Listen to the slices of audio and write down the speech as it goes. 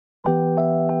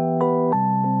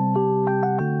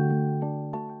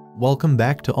welcome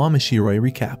back to Omoshiroi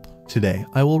Recap. Today,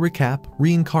 I will recap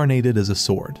Reincarnated as a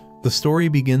Sword. The story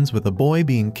begins with a boy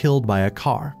being killed by a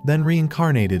car, then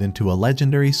reincarnated into a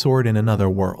legendary sword in another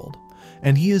world.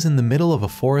 And he is in the middle of a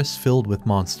forest filled with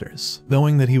monsters.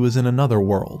 Knowing that he was in another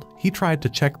world, he tried to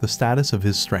check the status of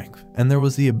his strength, and there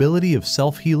was the ability of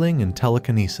self-healing and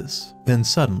telekinesis. Then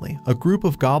suddenly, a group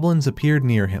of goblins appeared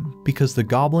near him because the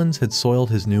goblins had soiled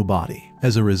his new body.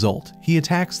 As a result, he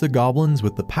attacks the goblins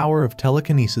with the power of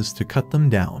telekinesis to cut them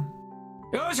down.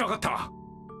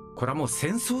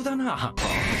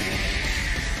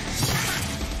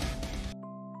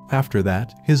 After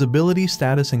that, his ability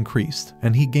status increased,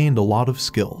 and he gained a lot of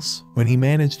skills. When he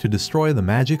managed to destroy the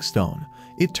magic stone,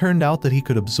 it turned out that he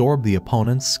could absorb the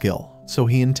opponent's skill. So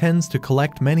he intends to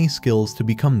collect many skills to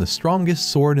become the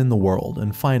strongest sword in the world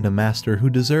and find a master who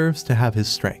deserves to have his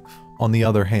strength. On the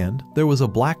other hand, there was a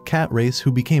black cat race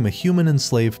who became a human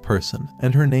enslaved person,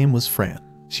 and her name was Fran.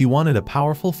 She wanted a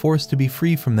powerful force to be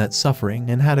free from that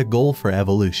suffering and had a goal for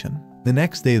evolution. The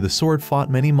next day, the sword fought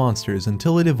many monsters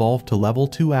until it evolved to level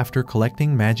 2 after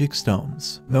collecting magic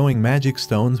stones. Knowing magic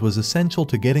stones was essential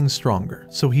to getting stronger,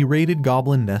 so he raided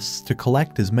goblin nests to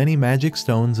collect as many magic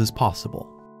stones as possible.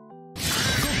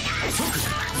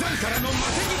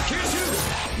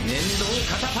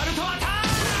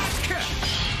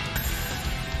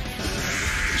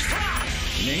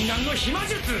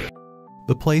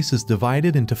 The place is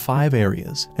divided into 5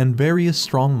 areas, and various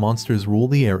strong monsters rule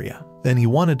the area. Then he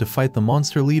wanted to fight the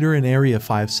monster leader in Area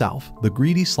 5 South, the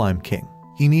greedy slime king.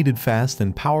 He needed fast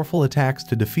and powerful attacks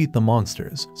to defeat the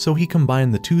monsters, so he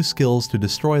combined the 2 skills to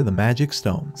destroy the magic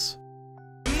stones.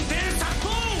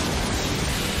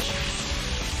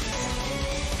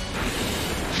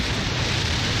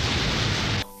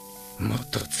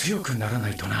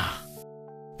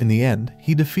 In the end,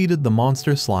 he defeated the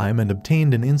monster slime and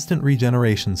obtained an instant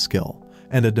regeneration skill,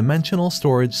 and a dimensional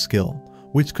storage skill,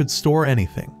 which could store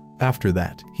anything. After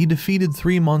that, he defeated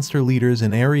 3 monster leaders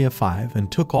in Area 5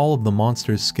 and took all of the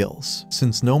monsters' skills.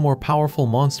 Since no more powerful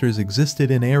monsters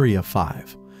existed in Area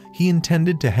 5, he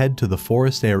intended to head to the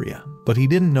forest area. But he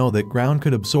didn't know that ground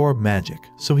could absorb magic,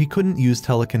 so he couldn't use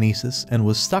telekinesis and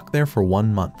was stuck there for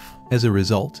 1 month. As a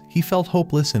result, he felt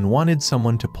hopeless and wanted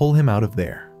someone to pull him out of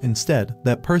there. Instead,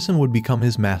 that person would become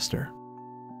his master.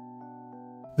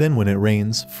 Then when it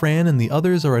rains, Fran and the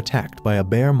others are attacked by a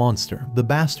bear monster. The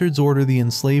bastards order the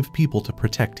enslaved people to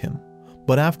protect him.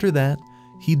 But after that,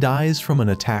 he dies from an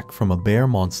attack from a bear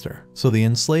monster, so the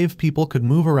enslaved people could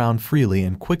move around freely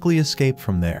and quickly escape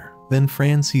from there. Then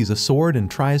Fran sees a sword and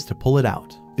tries to pull it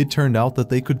out. It turned out that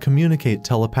they could communicate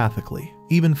telepathically.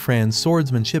 Even Fran's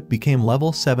swordsmanship became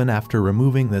level 7 after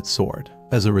removing that sword.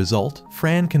 As a result,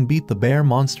 Fran can beat the bear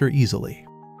monster easily.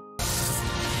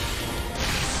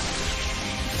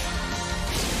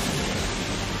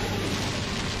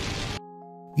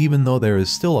 Even though there is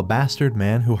still a bastard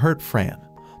man who hurt Fran,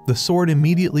 the sword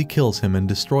immediately kills him and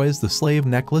destroys the slave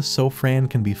necklace so Fran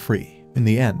can be free. In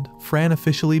the end, Fran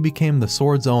officially became the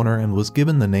sword's owner and was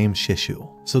given the name Shishou,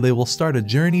 so they will start a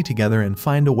journey together and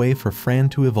find a way for Fran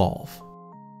to evolve.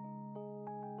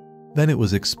 Then it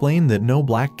was explained that no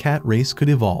black cat race could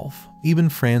evolve. Even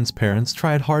Fran's parents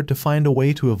tried hard to find a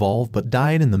way to evolve but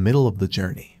died in the middle of the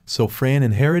journey. So Fran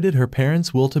inherited her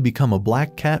parents' will to become a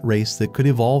black cat race that could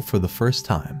evolve for the first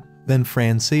time. Then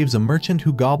Fran saves a merchant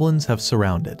who goblins have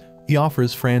surrounded. He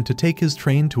offers Fran to take his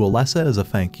train to Alessa as a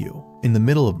thank you. In the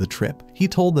middle of the trip, he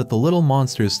told that the little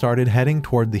monsters started heading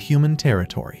toward the human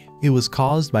territory. It was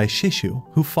caused by Shishou,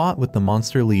 who fought with the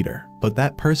monster leader. But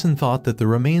that person thought that the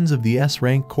remains of the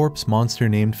S-rank corpse monster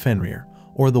named Fenrir,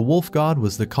 or the wolf god,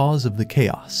 was the cause of the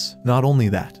chaos. Not only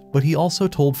that, but he also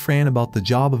told Fran about the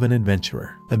job of an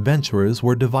adventurer. Adventurers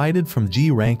were divided from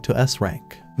G rank to S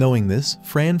rank. Knowing this,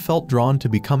 Fran felt drawn to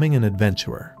becoming an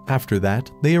adventurer. After that,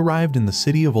 they arrived in the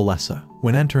city of Alessa.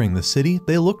 When entering the city,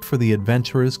 they looked for the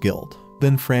Adventurers Guild.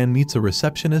 Then Fran meets a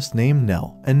receptionist named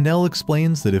Nell, and Nell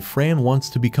explains that if Fran wants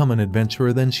to become an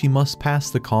adventurer, then she must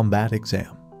pass the combat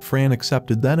exam. Fran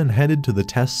accepted that and headed to the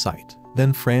test site.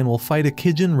 Then Fran will fight a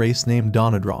Kijin race named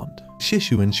Donadrand.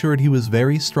 Shishou ensured he was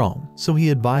very strong, so he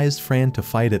advised Fran to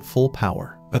fight at full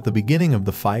power. At the beginning of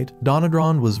the fight,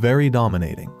 Donadrand was very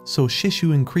dominating, so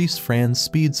Shishou increased Fran's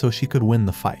speed so she could win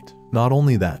the fight. Not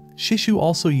only that, Shishou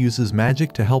also uses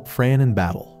magic to help Fran in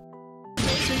battle.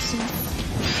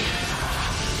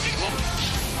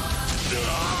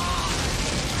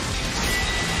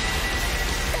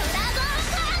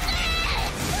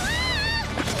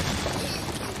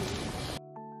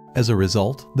 As a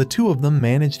result, the two of them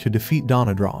managed to defeat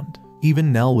Donadrand.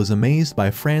 Even Nell was amazed by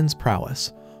Fran's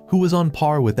prowess, who was on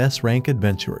par with S-rank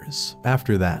adventurers.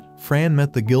 After that, Fran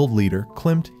met the guild leader,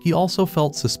 Klimt. He also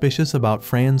felt suspicious about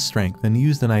Fran's strength and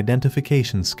used an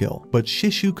identification skill, but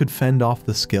Shishou could fend off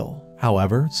the skill.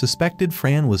 However, suspected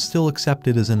Fran was still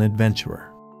accepted as an adventurer.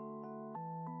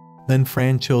 Then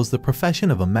Fran chose the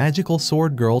profession of a magical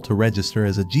sword girl to register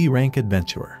as a G-rank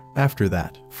adventurer. After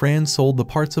that, Fran sold the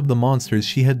parts of the monsters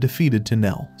she had defeated to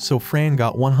Nell, so Fran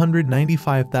got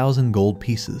 195,000 gold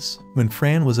pieces. When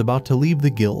Fran was about to leave the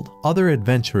guild, other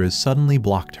adventurers suddenly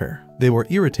blocked her. They were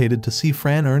irritated to see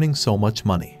Fran earning so much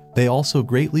money. They also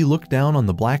greatly looked down on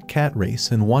the black cat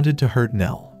race and wanted to hurt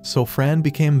Nell, so Fran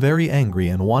became very angry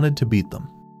and wanted to beat them.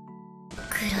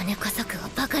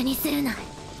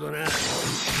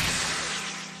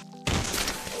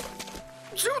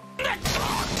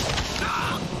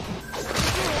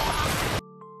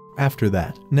 After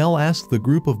that, Nell asked the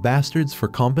group of bastards for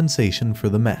compensation for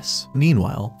the mess.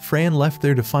 Meanwhile, Fran left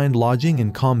there to find lodging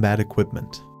and combat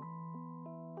equipment.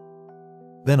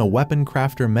 Then a weapon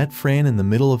crafter met Fran in the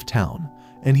middle of town,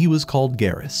 and he was called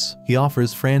Garrus. He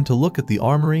offers Fran to look at the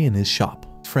armory in his shop.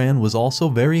 Fran was also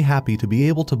very happy to be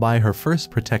able to buy her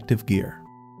first protective gear.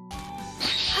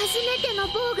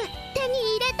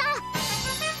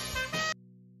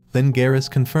 Then Garrus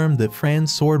confirmed that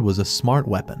Fran's sword was a smart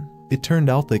weapon. It turned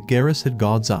out that Garrus had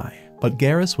God's eye, but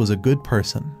Garrus was a good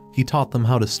person. He taught them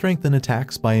how to strengthen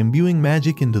attacks by imbuing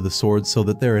magic into the swords so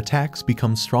that their attacks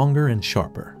become stronger and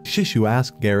sharper. Shishou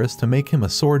asked Garrus to make him a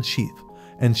sword sheath,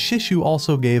 and Shishou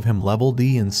also gave him level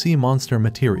D and C monster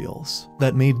materials.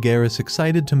 That made Garrus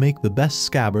excited to make the best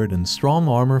scabbard and strong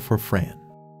armor for Fran.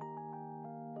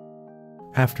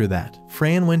 After that,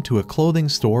 Fran went to a clothing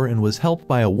store and was helped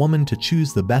by a woman to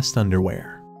choose the best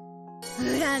underwear.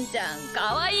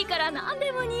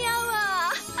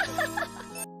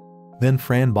 Then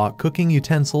Fran bought cooking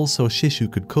utensils so Shishou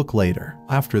could cook later.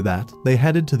 After that, they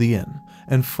headed to the inn,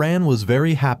 and Fran was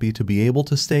very happy to be able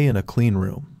to stay in a clean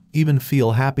room. Even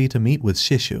feel happy to meet with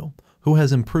Shishou, who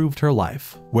has improved her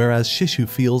life, whereas Shishou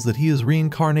feels that he is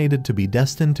reincarnated to be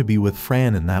destined to be with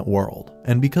Fran in that world,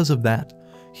 and because of that,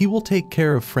 he will take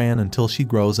care of Fran until she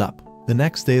grows up. The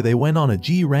next day they went on a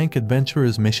G-rank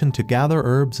adventurer's mission to gather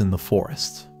herbs in the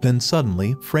forest. Then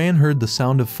suddenly, Fran heard the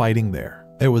sound of fighting there.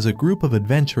 There was a group of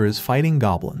adventurers fighting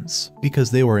goblins.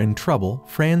 Because they were in trouble,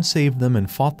 Fran saved them and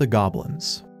fought the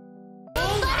goblins.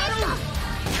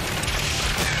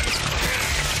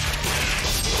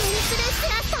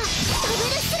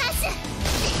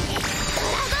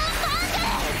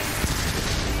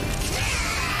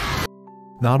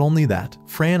 Not only that,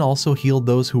 Fran also healed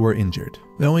those who were injured.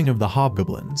 Knowing of the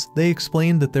hobgoblins, they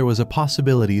explained that there was a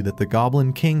possibility that the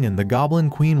Goblin King and the Goblin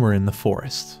Queen were in the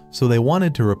forest, so they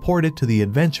wanted to report it to the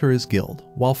Adventurers Guild,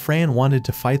 while Fran wanted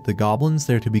to fight the goblins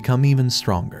there to become even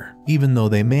stronger. Even though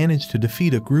they managed to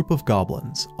defeat a group of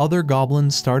goblins, other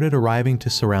goblins started arriving to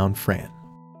surround Fran.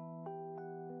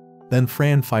 Then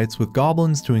Fran fights with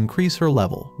goblins to increase her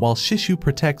level, while Shishou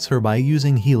protects her by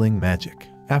using healing magic.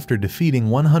 After defeating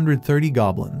 130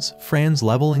 goblins, Fran's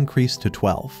level increased to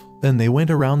 12. Then they went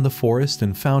around the forest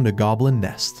and found a goblin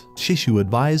nest. Shishou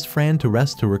advised Fran to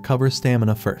rest to recover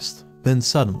stamina first. Then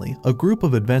suddenly, a group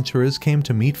of adventurers came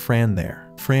to meet Fran there.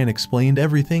 Fran explained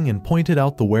everything and pointed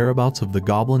out the whereabouts of the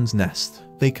goblin's nest.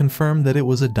 They confirmed that it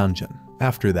was a dungeon.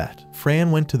 After that,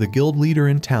 Fran went to the guild leader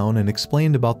in town and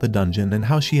explained about the dungeon and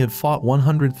how she had fought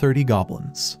 130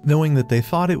 goblins, knowing that they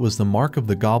thought it was the mark of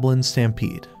the goblin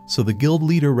stampede. So the guild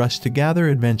leader rushed to gather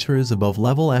adventurers above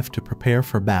level F to prepare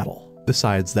for battle.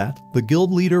 Besides that, the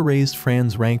guild leader raised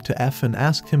Fran's rank to F and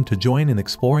asked him to join in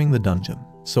exploring the dungeon.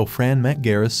 So Fran met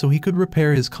Garrus so he could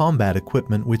repair his combat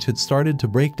equipment which had started to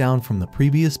break down from the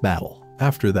previous battle.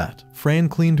 After that, Fran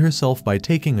cleaned herself by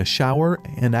taking a shower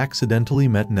and accidentally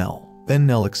met Nell. Then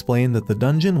Nell explained that the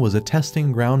dungeon was a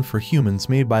testing ground for humans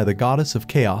made by the goddess of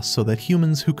chaos so that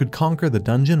humans who could conquer the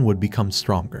dungeon would become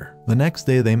stronger. The next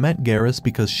day they met Garrus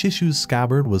because Shishou's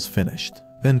scabbard was finished.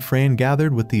 Then Fran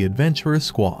gathered with the adventurer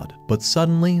squad, but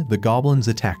suddenly the goblins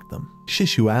attacked them.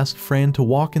 Shishou asked Fran to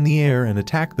walk in the air and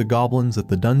attack the goblins at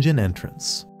the dungeon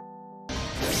entrance.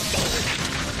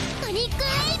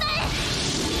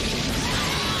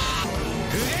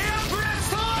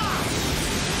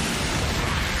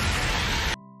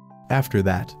 After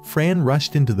that, Fran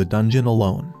rushed into the dungeon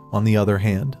alone. On the other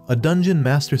hand, a dungeon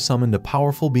master summoned a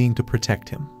powerful being to protect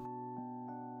him.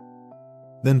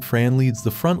 Then Fran leads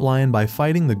the front line by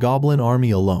fighting the goblin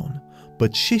army alone,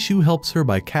 but Shishou helps her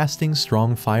by casting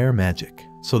strong fire magic,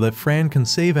 so that Fran can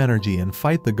save energy and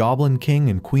fight the Goblin King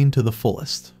and Queen to the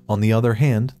fullest. On the other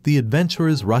hand, the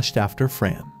adventurers rushed after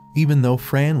Fran. Even though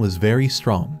Fran was very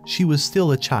strong, she was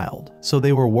still a child, so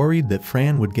they were worried that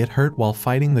Fran would get hurt while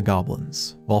fighting the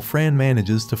goblins. While Fran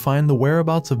manages to find the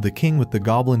whereabouts of the king with the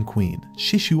goblin queen,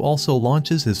 Shishou also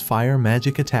launches his fire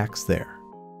magic attacks there.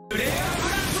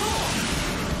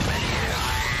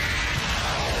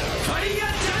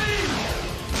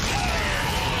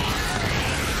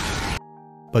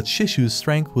 But Shishou's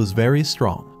strength was very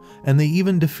strong, and they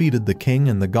even defeated the king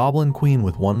and the goblin queen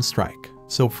with one strike.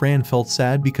 So Fran felt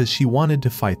sad because she wanted to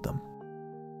fight them.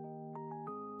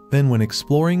 Then when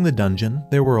exploring the dungeon,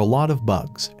 there were a lot of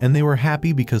bugs, and they were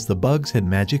happy because the bugs had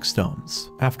magic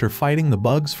stones. After fighting the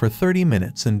bugs for 30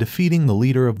 minutes and defeating the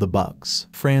leader of the bugs,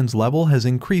 Fran's level has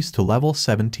increased to level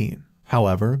 17.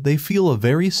 However, they feel a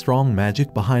very strong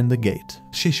magic behind the gate.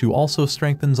 Shishou also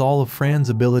strengthens all of Fran's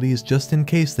abilities just in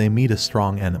case they meet a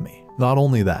strong enemy. Not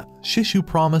only that, Shishou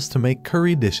promised to make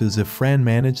curry dishes if Fran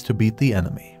managed to beat the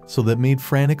enemy, so that made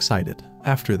Fran excited.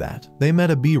 After that, they met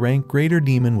a B-rank greater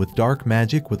demon with dark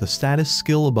magic with a status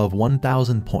skill above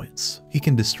 1000 points. He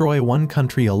can destroy one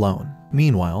country alone.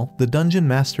 Meanwhile, the dungeon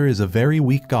master is a very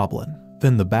weak goblin.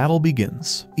 Then the battle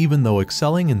begins. Even though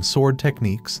excelling in sword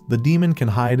techniques, the demon can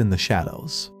hide in the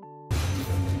shadows.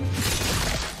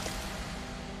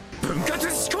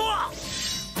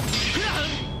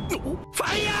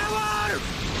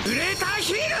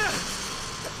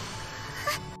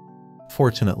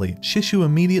 Fortunately, Shishou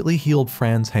immediately healed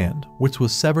Fran's hand, which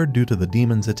was severed due to the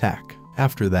demon's attack.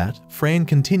 After that, Fran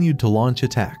continued to launch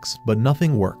attacks, but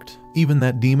nothing worked. Even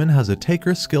that demon has a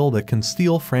taker skill that can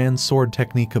steal Fran's sword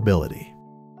technique ability.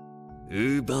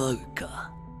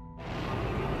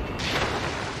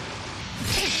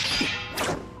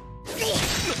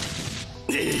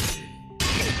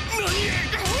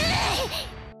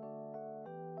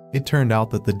 It turned out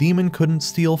that the demon couldn't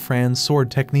steal Fran's sword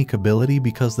technique ability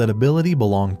because that ability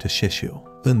belonged to Shishou.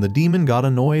 Then the demon got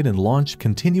annoyed and launched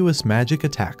continuous magic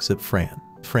attacks at Fran.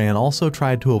 Fran also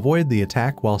tried to avoid the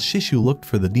attack while Shishou looked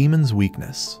for the demon's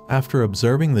weakness. After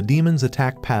observing the demon's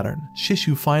attack pattern,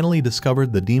 Shishou finally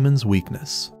discovered the demon's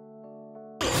weakness.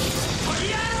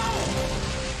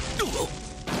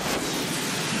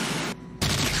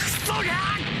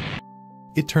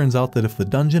 It turns out that if the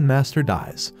dungeon master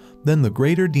dies, then the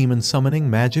greater demon summoning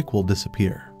magic will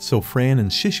disappear. So Fran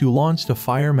and Shishou launched a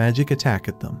fire magic attack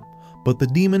at them. But the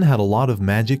demon had a lot of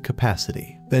magic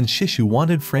capacity. Then Shishou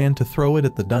wanted Fran to throw it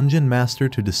at the dungeon master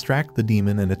to distract the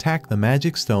demon and attack the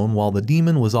magic stone while the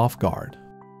demon was off guard.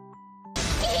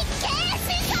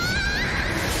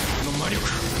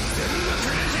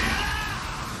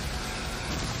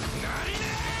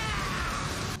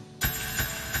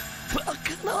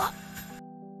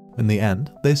 In the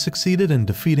end, they succeeded in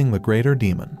defeating the greater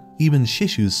demon. Even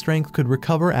Shishou's strength could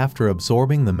recover after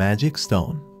absorbing the magic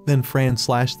stone. Then Fran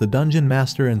slashed the dungeon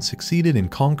master and succeeded in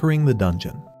conquering the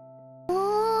dungeon.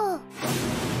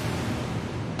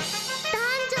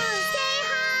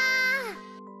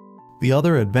 The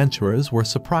other adventurers were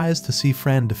surprised to see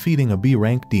Fran defeating a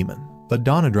B-rank demon, but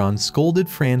Donadron scolded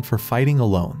Fran for fighting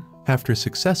alone. After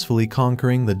successfully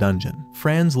conquering the dungeon,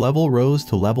 Fran's level rose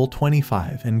to level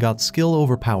 25 and got skill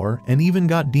overpower and even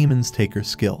got demon's taker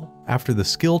skill. After the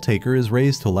skill taker is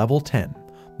raised to level 10,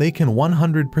 they can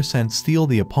 100% steal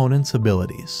the opponent's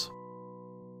abilities.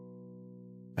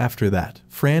 After that,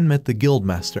 Fran met the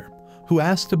guildmaster, who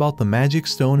asked about the magic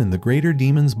stone in the greater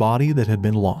demon's body that had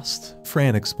been lost.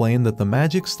 Fran explained that the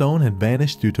magic stone had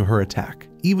vanished due to her attack,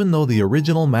 even though the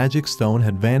original magic stone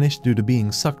had vanished due to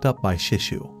being sucked up by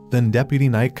Shishou. Then Deputy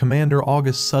Knight Commander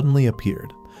August suddenly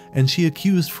appeared, and she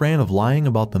accused Fran of lying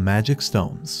about the magic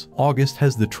stones. August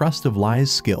has the Trust of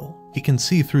Lies skill. He can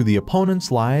see through the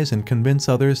opponent's lies and convince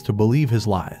others to believe his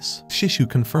lies. Shishou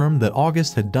confirmed that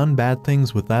August had done bad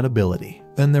things with that ability.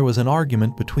 Then there was an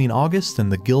argument between August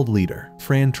and the guild leader.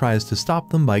 Fran tries to stop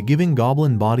them by giving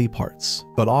goblin body parts,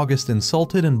 but August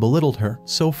insulted and belittled her,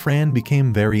 so Fran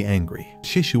became very angry.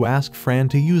 Shishou asked Fran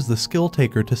to use the skill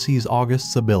taker to seize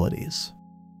August's abilities.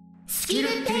 Skill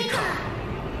taker.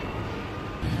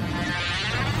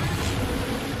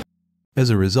 As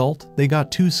a result, they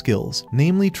got 2 skills,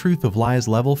 namely Truth of Lies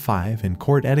level 5 and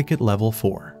Court Etiquette level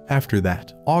 4. After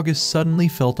that, August suddenly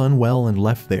felt unwell and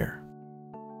left there.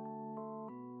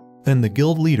 Then the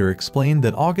guild leader explained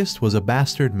that August was a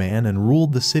bastard man and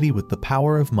ruled the city with the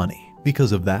power of money.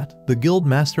 Because of that, the guild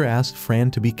master asked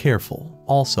Fran to be careful.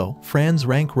 Also, Fran's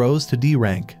rank rose to D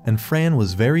rank, and Fran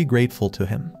was very grateful to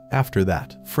him. After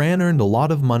that, Fran earned a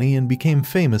lot of money and became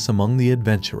famous among the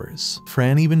adventurers.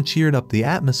 Fran even cheered up the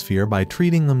atmosphere by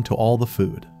treating them to all the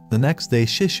food. The next day,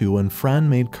 Shishou and Fran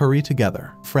made curry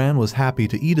together. Fran was happy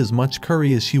to eat as much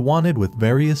curry as she wanted with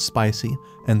various spicy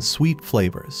and sweet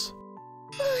flavors.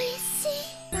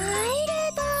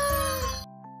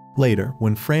 Later,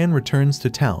 when Fran returns to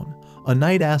town, a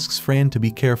knight asks Fran to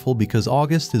be careful because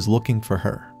August is looking for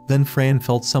her. Then Fran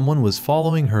felt someone was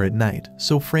following her at night,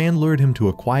 so Fran lured him to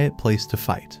a quiet place to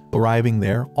fight. Arriving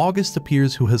there, August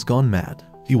appears who has gone mad.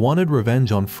 He wanted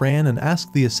revenge on Fran and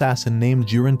asked the assassin named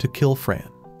Jurin to kill Fran.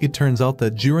 It turns out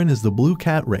that Jurin is the blue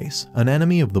cat race, an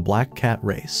enemy of the black cat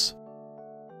race.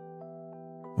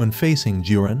 When facing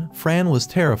Jurin, Fran was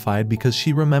terrified because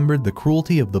she remembered the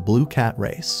cruelty of the blue cat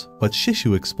race. But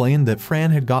Shishou explained that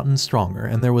Fran had gotten stronger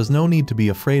and there was no need to be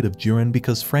afraid of Jurin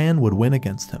because Fran would win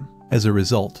against him. As a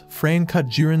result, Fran cut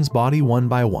Jurin's body one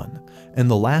by one, and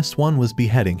the last one was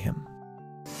beheading him.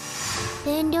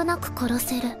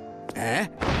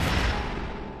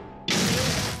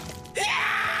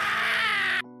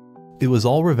 It was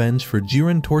all revenge for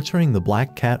Jurin torturing the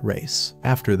black cat race.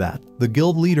 After that, the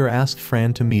guild leader asked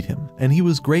Fran to meet him, and he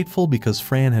was grateful because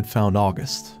Fran had found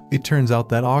August. It turns out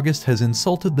that August has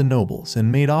insulted the nobles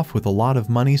and made off with a lot of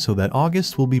money so that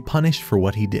August will be punished for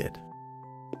what he did.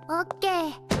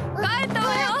 Okay.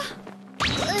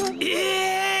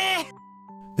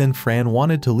 Then Fran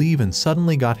wanted to leave and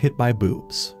suddenly got hit by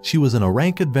boobs. She was a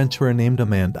rank adventurer named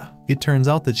Amanda. It turns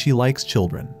out that she likes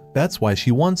children. That's why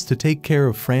she wants to take care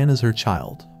of Fran as her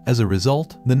child. As a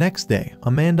result, the next day,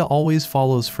 Amanda always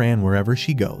follows Fran wherever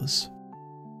she goes.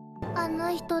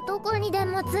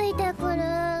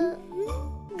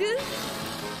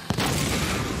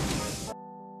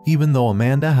 Even though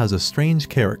Amanda has a strange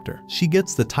character, she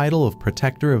gets the title of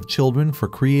Protector of Children for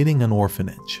creating an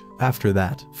orphanage. After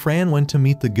that, Fran went to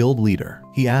meet the guild leader.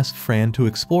 He asked Fran to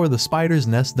explore the Spider's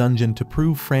Nest dungeon to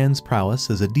prove Fran's prowess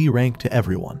as a D rank to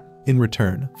everyone. In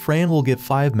return, Fran will get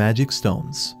 5 magic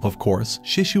stones. Of course,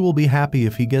 Shishou will be happy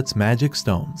if he gets magic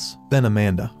stones. Then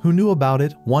Amanda, who knew about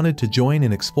it, wanted to join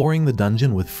in exploring the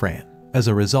dungeon with Fran. As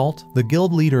a result, the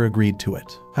guild leader agreed to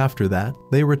it. After that,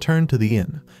 they returned to the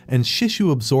inn, and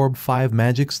Shishou absorbed 5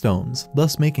 magic stones,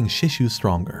 thus making Shishou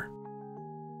stronger.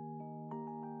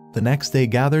 The next day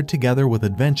gathered together with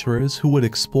adventurers who would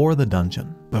explore the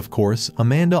dungeon. Of course,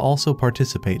 Amanda also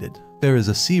participated. There is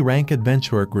a C rank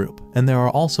adventurer group, and there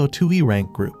are also 2 E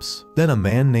rank groups. Then a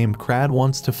man named Crad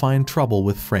wants to find trouble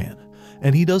with Fran,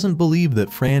 and he doesn't believe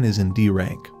that Fran is in D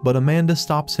rank, but Amanda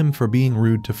stops him for being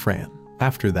rude to Fran.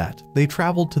 After that, they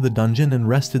traveled to the dungeon and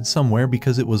rested somewhere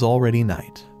because it was already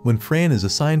night. When Fran is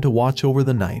assigned to watch over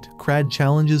the night, Crad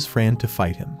challenges Fran to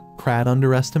fight him. Crad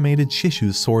underestimated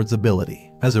Shishou's sword's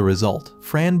ability. As a result,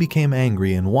 Fran became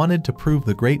angry and wanted to prove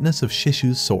the greatness of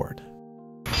Shishou's sword.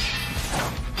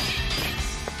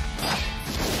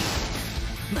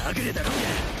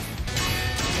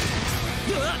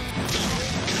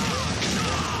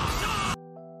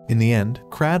 In the end,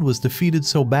 Crad was defeated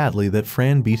so badly that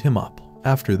Fran beat him up.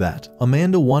 After that,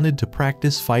 Amanda wanted to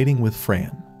practice fighting with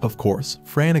Fran. Of course,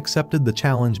 Fran accepted the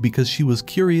challenge because she was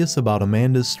curious about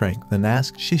Amanda's strength and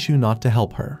asked Shishou not to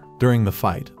help her. During the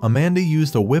fight, Amanda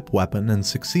used a whip weapon and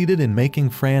succeeded in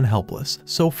making Fran helpless,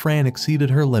 so Fran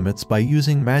exceeded her limits by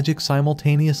using magic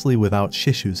simultaneously without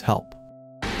Shishou's help.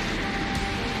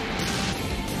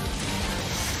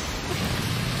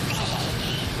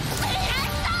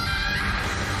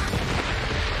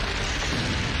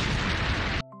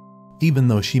 Even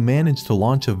though she managed to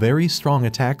launch a very strong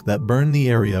attack that burned the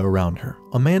area around her,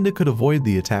 Amanda could avoid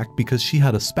the attack because she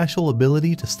had a special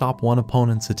ability to stop one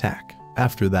opponent's attack.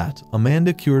 After that,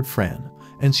 Amanda cured Fran,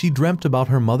 and she dreamt about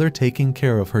her mother taking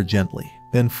care of her gently.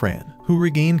 Then Fran, who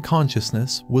regained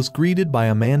consciousness, was greeted by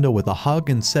Amanda with a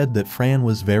hug and said that Fran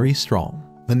was very strong.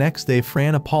 The next day,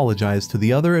 Fran apologized to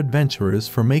the other adventurers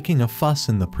for making a fuss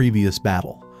in the previous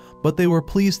battle, but they were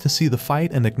pleased to see the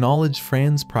fight and acknowledged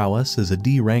Fran's prowess as a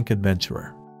D-rank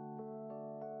adventurer.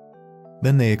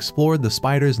 Then they explored the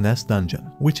Spider's Nest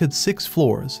dungeon, which had 6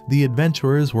 floors. The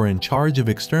adventurers were in charge of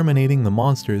exterminating the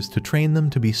monsters to train them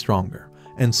to be stronger,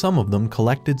 and some of them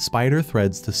collected spider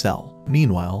threads to sell.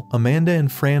 Meanwhile, Amanda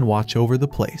and Fran watch over the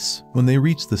place. When they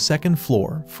reached the 2nd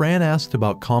floor, Fran asked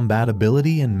about combat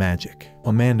ability and magic.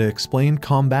 Amanda explained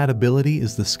combat ability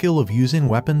is the skill of using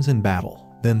weapons in battle.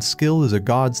 Then skill is a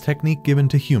god's technique given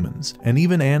to humans, and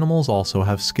even animals also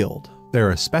have skilled. There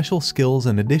are special skills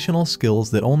and additional skills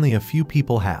that only a few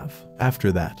people have.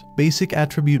 After that, basic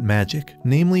attribute magic,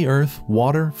 namely earth,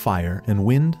 water, fire, and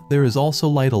wind. There is also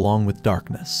light along with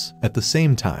darkness. At the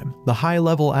same time, the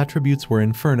high-level attributes were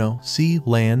inferno, sea,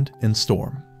 land, and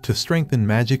storm. To strengthen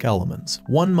magic elements,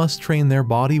 one must train their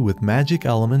body with magic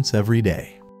elements every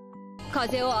day.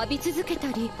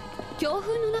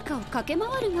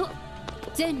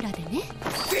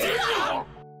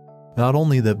 Not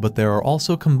only that, but there are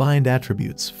also combined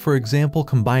attributes, for example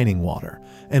combining water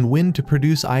and wind to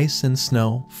produce ice and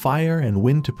snow, fire and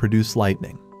wind to produce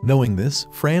lightning. Knowing this,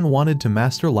 Fran wanted to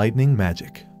master lightning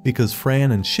magic, because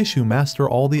Fran and Shishou master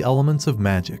all the elements of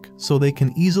magic, so they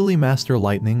can easily master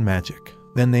lightning magic.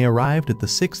 Then they arrived at the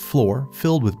 6th floor,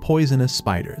 filled with poisonous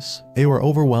spiders. They were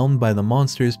overwhelmed by the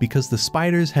monsters because the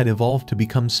spiders had evolved to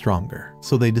become stronger,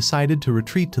 so they decided to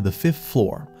retreat to the 5th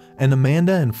floor, and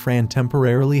Amanda and Fran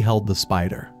temporarily held the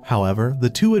spider. However, the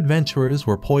two adventurers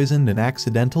were poisoned and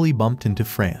accidentally bumped into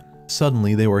Fran.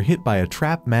 Suddenly they were hit by a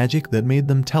trap magic that made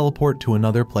them teleport to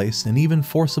another place and even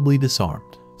forcibly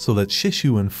disarmed, so that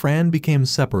Shishou and Fran became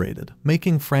separated,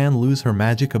 making Fran lose her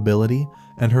magic ability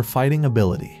and her fighting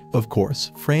ability. Of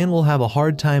course, Fran will have a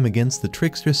hard time against the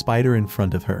trickster spider in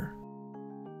front of her.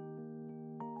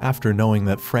 After knowing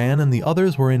that Fran and the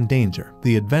others were in danger,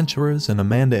 the adventurers and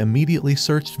Amanda immediately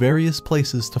searched various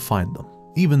places to find them.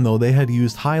 Even though they had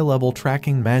used high-level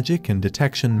tracking magic and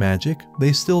detection magic,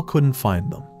 they still couldn't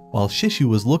find them. While Shishou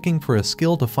was looking for a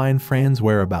skill to find Fran's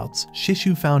whereabouts,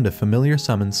 Shishou found a familiar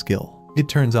summon skill. It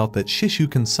turns out that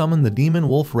Shishou can summon the demon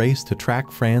wolf race to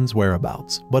track Fran's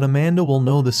whereabouts, but Amanda will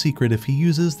know the secret if he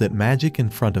uses that magic in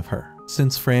front of her.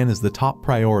 Since Fran is the top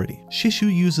priority,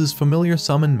 Shishou uses familiar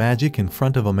summon magic in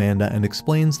front of Amanda and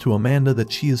explains to Amanda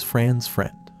that she is Fran's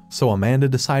friend. So Amanda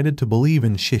decided to believe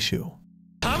in Shishou.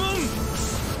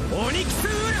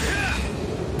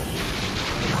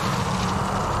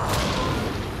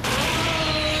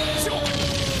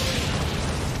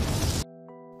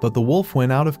 But the wolf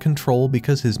went out of control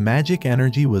because his magic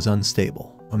energy was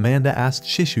unstable. Amanda asked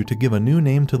Shishou to give a new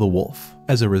name to the wolf.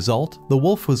 As a result, the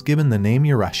wolf was given the name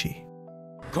Yurashi.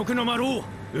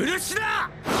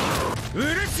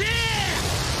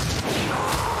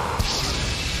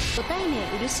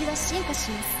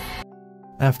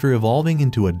 After evolving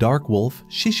into a dark wolf,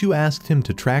 Shishou asked him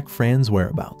to track Fran's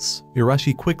whereabouts.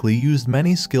 Yurashi quickly used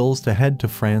many skills to head to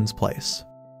Fran's place.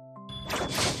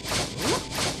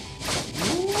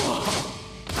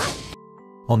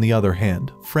 On the other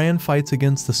hand, Fran fights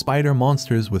against the spider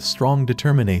monsters with strong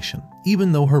determination,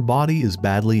 even though her body is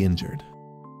badly injured.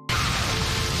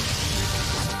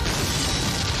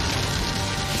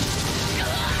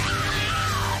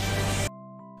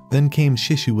 Then came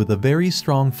Shishou with a very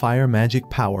strong fire magic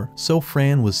power, so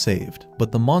Fran was saved,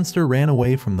 but the monster ran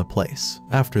away from the place.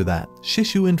 After that,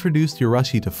 Shishou introduced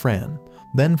Yurashi to Fran.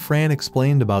 Then Fran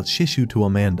explained about Shishou to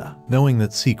Amanda. Knowing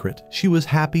that secret, she was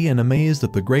happy and amazed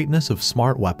at the greatness of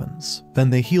smart weapons. Then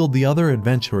they healed the other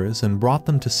adventurers and brought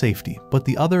them to safety, but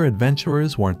the other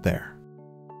adventurers weren't there.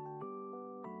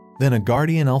 Then a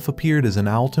guardian elf appeared as an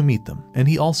owl to meet them, and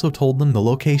he also told them the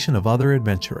location of other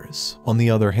adventurers. On the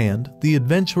other hand, the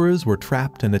adventurers were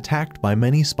trapped and attacked by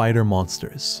many spider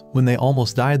monsters. When they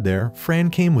almost died there, Fran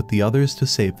came with the others to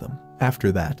save them.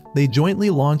 After that, they jointly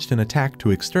launched an attack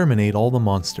to exterminate all the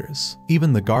monsters.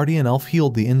 Even the guardian elf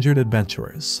healed the injured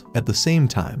adventurers. At the same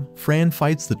time, Fran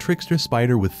fights the trickster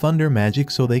spider with thunder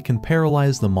magic so they can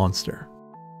paralyze the monster.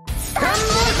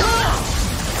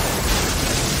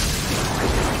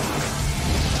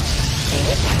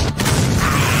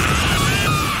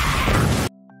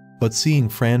 But seeing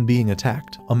Fran being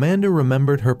attacked, Amanda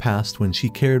remembered her past when she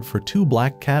cared for two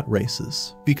black cat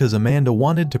races. Because Amanda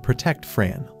wanted to protect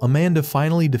Fran, Amanda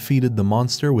finally defeated the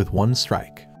monster with one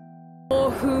strike.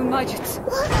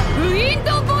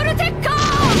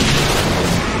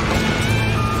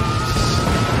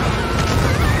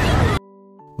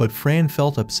 But Fran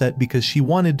felt upset because she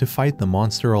wanted to fight the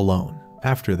monster alone.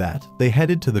 After that, they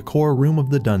headed to the core room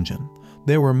of the dungeon.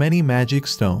 There were many magic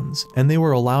stones, and they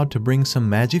were allowed to bring some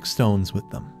magic stones with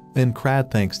them. Then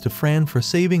Crad thanks to Fran for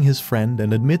saving his friend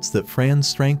and admits that Fran's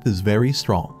strength is very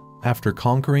strong. After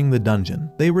conquering the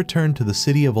dungeon, they returned to the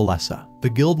city of Alessa.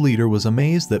 The guild leader was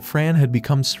amazed that Fran had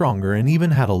become stronger and even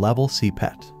had a level C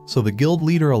pet. So the guild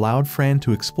leader allowed Fran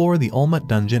to explore the Ulmut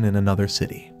dungeon in another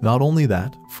city. Not only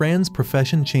that, Fran's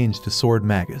profession changed to sword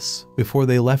magus. Before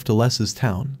they left Alessa's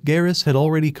town, Garrus had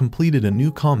already completed a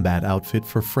new combat outfit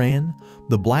for Fran,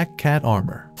 the black cat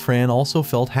armor. Fran also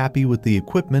felt happy with the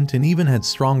equipment and even had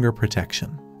stronger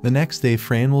protection. The next day,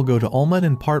 Fran will go to Ulmut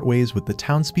and part ways with the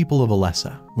townspeople of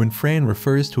Alessa. When Fran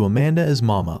refers to Amanda as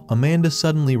Mama, Amanda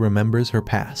suddenly remembers her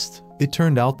past. It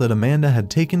turned out that Amanda had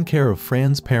taken care of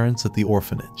Fran's parents at the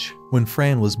orphanage. When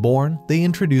Fran was born, they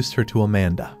introduced her to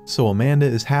Amanda. So Amanda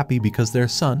is happy because their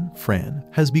son, Fran,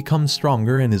 has become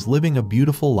stronger and is living a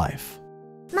beautiful life.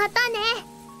 またね、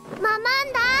ママン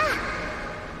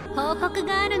ダ。報告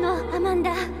があるの、アマン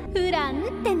ダ。フラン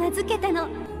って名付けたの。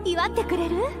祝ってくれ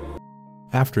る？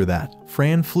 After that,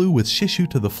 Fran flew with Shishou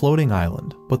to the floating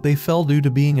island, but they fell due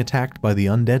to being attacked by the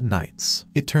undead knights.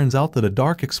 It turns out that a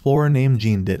dark explorer named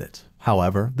Jean did it.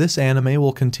 However, this anime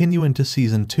will continue into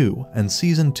Season 2, and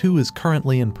Season 2 is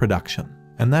currently in production.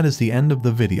 And that is the end of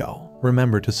the video.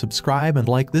 Remember to subscribe and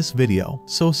like this video,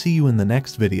 so see you in the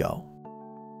next video.